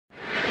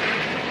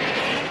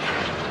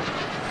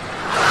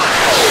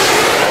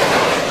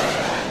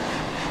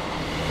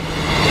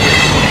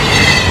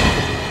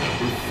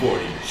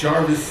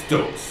Jarvis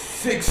Stokes,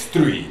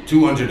 6'3",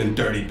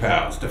 230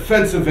 pounds,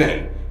 defensive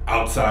end,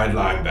 outside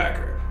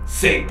linebacker,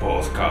 St.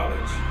 Paul's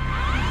College.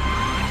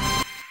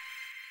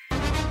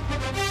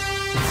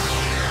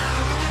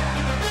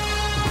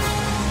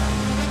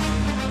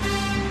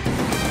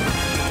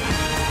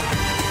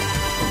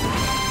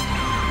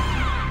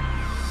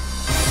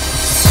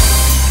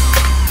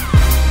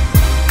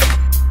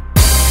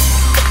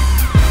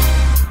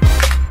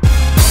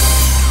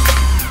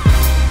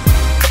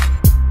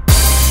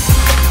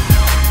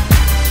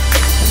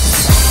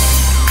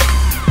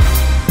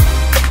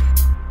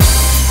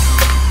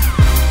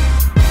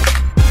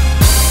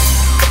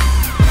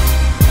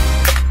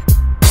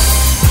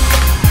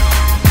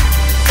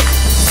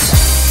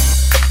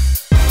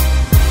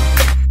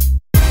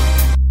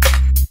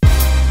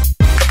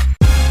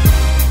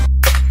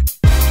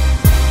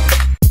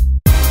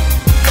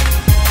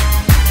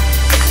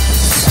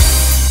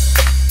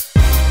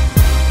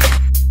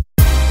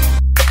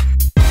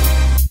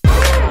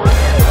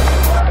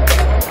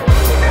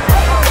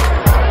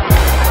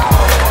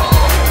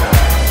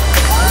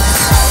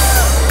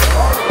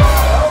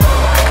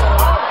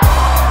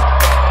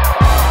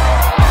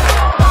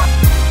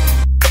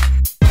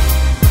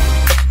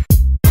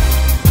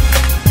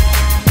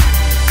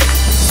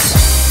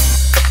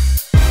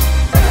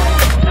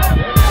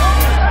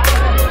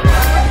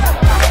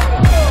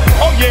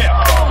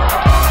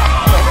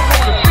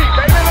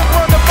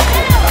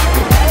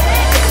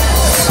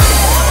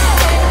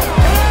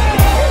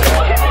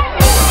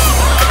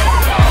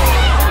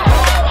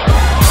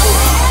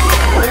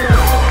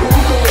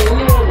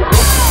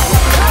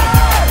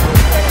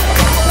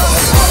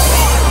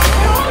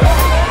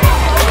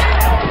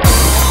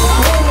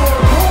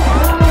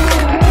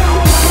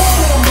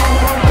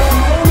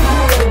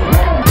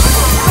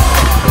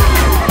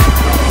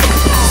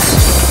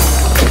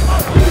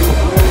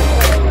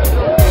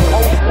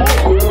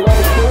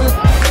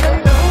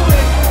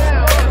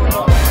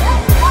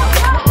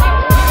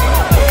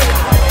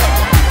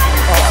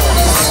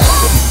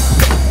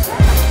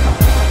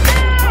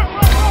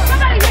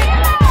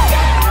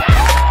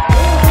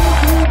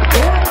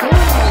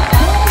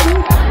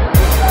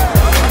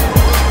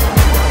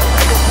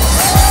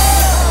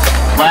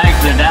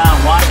 They're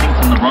down.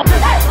 Washington, the ball.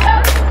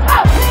 Washington,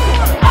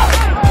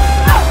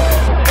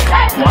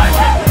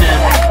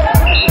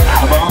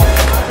 the ball.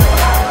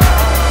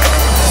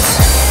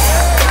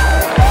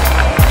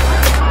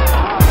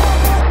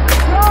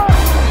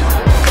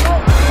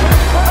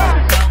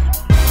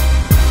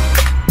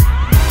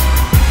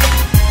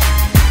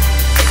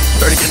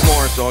 Try to get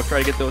more, so I'll try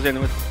to get those in.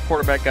 The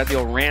quarterback got the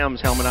old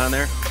Rams helmet on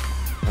there.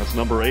 That's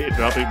number 8,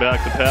 dropping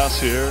back to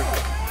pass here.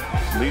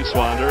 Lee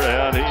Swander,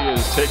 and he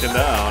is taken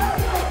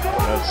down.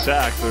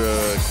 Sacked for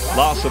a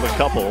loss of a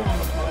couple.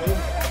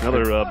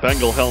 Another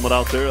Bengal helmet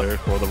out there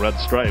for the Red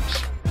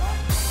Stripes.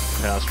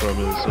 Pass from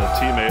his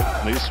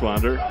teammate, Lee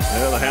Swander.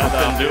 Yeah, the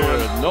handoff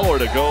here, nowhere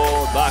to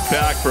go. Knocked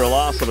back for a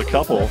loss of a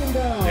couple.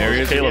 There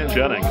he is, Caleb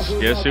again. Jennings.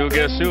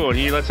 Guess who? And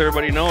he lets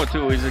everybody know,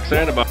 too. He's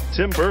excited about it.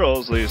 Tim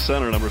Burrows, the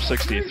center, number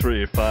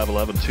 63,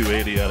 5'11",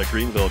 280 out of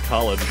Greenville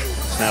College.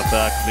 Snap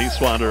back, Lee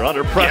Swander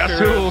under pressure.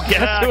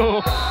 Guess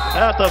who?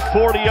 At the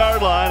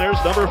 40-yard line,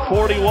 there's number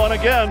 41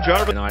 again,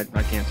 Jarvis. No, I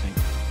can't sing.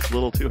 A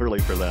little too early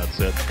for that,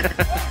 Sid.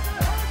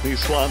 Lee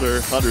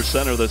Swander under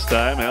center this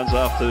time, hands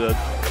off to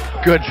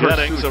Good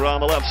Jennings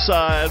around the left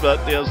side,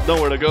 but he has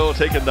nowhere to go,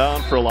 taken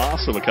down for a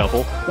loss of a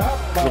couple.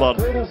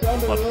 There's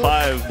about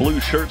 5 blue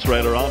shirts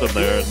right around him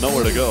there,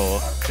 nowhere to go.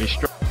 He's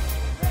on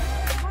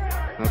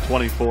the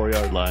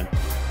 24-yard line.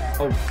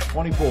 Oh,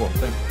 24.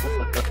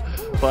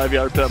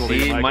 5-yard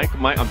penalty. See,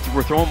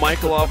 we're throwing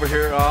Michael over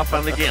here off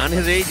on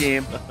his A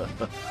game.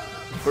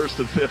 First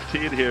and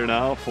 15 here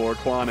now for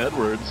Quan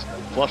Edwards.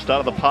 Flushed out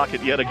of the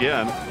pocket yet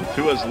again.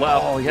 To his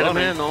left. Oh, he had a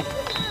man though.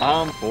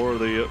 For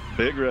the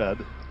Big Red.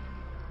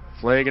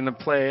 Flag in the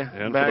play.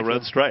 And for the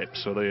Red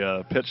Stripes. So they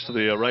pitch to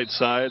the right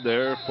side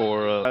there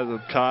for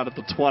the Con at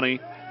the 20.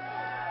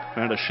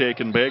 Trying to shake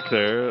and bake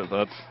there.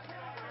 That's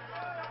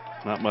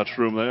not much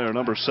room there.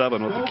 Number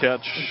 7 with the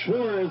catch.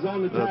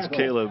 That's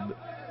Caleb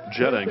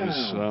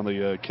Jennings on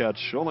the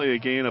catch. Only a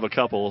gain of a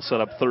couple.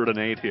 Set up 3rd and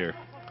 8 here.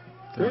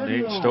 3rd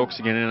and 8. Stokes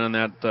again in on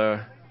that,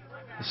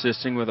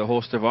 assisting with a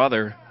host of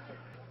other.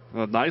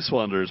 Nice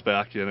Wonders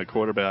back in at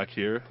quarterback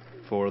here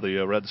for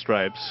the Red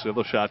Stripes.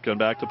 The shotgun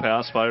back to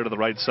pass, fire to the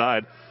right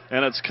side,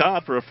 and it's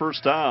caught for a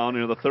first down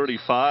near the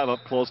 35, up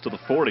close to the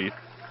 40.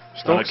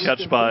 Stokes. A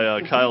catch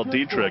by Kyle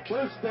Dietrich.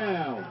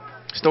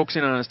 Stokes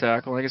in on his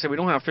tackle. Like I said, we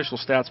don't have official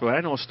stats, but I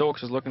know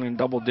Stokes is looking in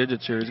double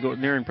digits here. He's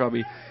nearing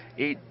probably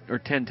 8 or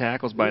 10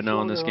 tackles by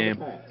now in this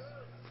game.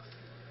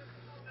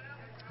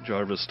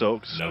 Jarvis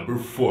Stokes. Number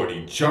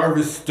 40,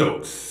 Jarvis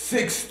Stokes,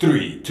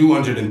 6'3",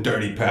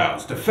 230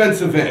 pounds,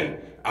 defensive end,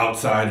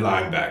 outside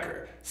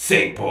linebacker,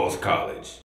 St. Paul's College.